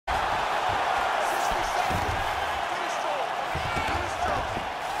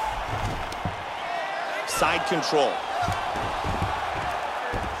side control.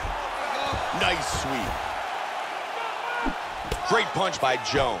 Nice sweep. Great punch by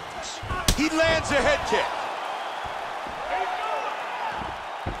Jones. He lands a head kick.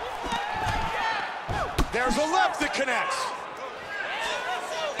 There's a left that connects.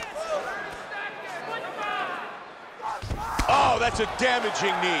 Oh, that's a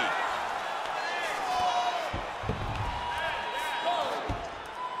damaging knee.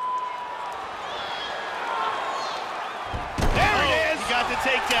 There it is. He got the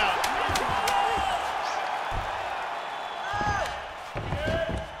takedown.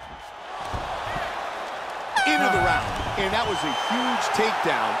 Into the round. And that was a huge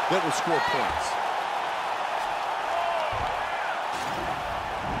takedown that will score points.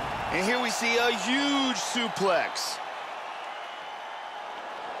 And here we see a huge suplex.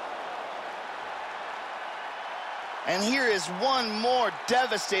 And here is one more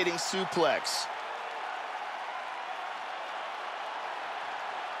devastating suplex.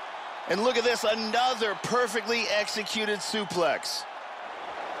 And look at this, another perfectly executed suplex.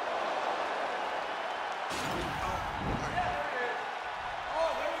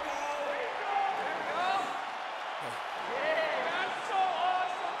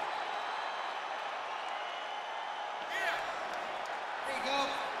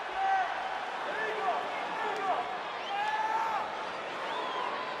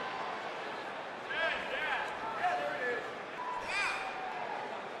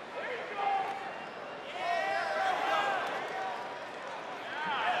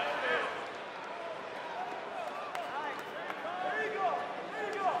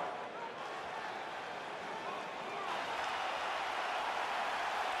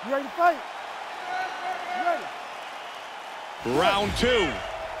 You ready to fight? You ready? Round two.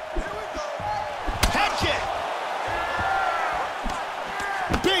 Head kick.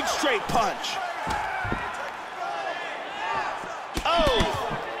 Big straight punch. Oh!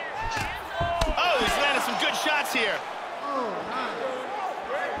 Oh, he's landing some good shots here.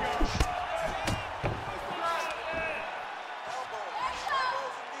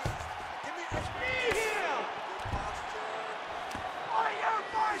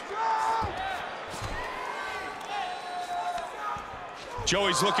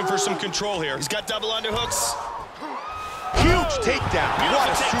 Joey's looking for some control here. He's got double underhooks. Huge takedown. What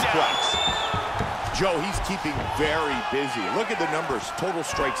a Beautiful takedown. suplex. Joe, he's keeping very busy. Look at the numbers. Total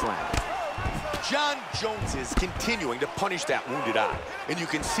strikes landed. John Jones is continuing to punish that wounded eye. And you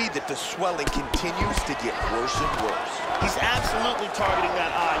can see that the swelling continues to get worse and worse. He's absolutely targeting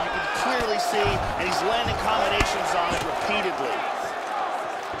that eye. You can clearly see, and he's landing combinations on it repeatedly.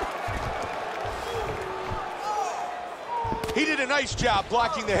 He did a nice job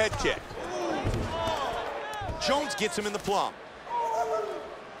blocking the head kick. Jones gets him in the plum.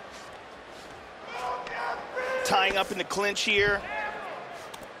 Tying up in the clinch here.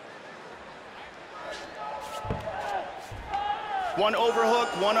 One overhook,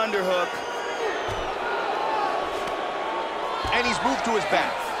 one underhook. And he's moved to his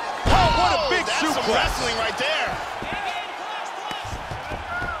back. Oh, what a big that's suplex. some wrestling right there.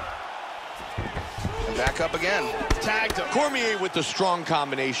 And back up again. Tagged him. Cormier with the strong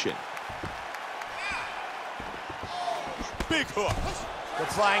combination. Big hook. The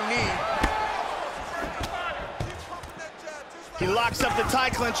flying knee. He locks up the tie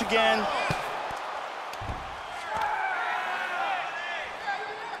clinch again.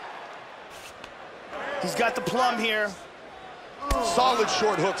 He's got the plum here. Solid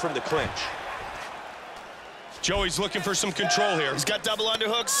short hook from the clinch. Joey's looking for some control here. He's got double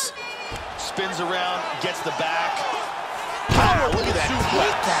underhooks. Spins around, gets the back. Powerful Look at that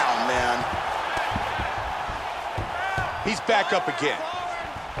suplex. He's back up again.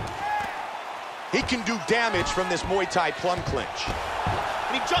 He can do damage from this Muay Thai plum clinch.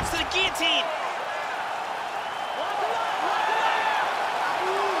 And he jumps to the guillotine.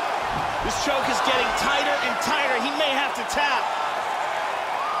 This choke is getting tighter and tighter. He may have to tap.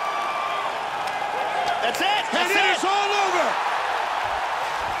 That's it. And it is all over.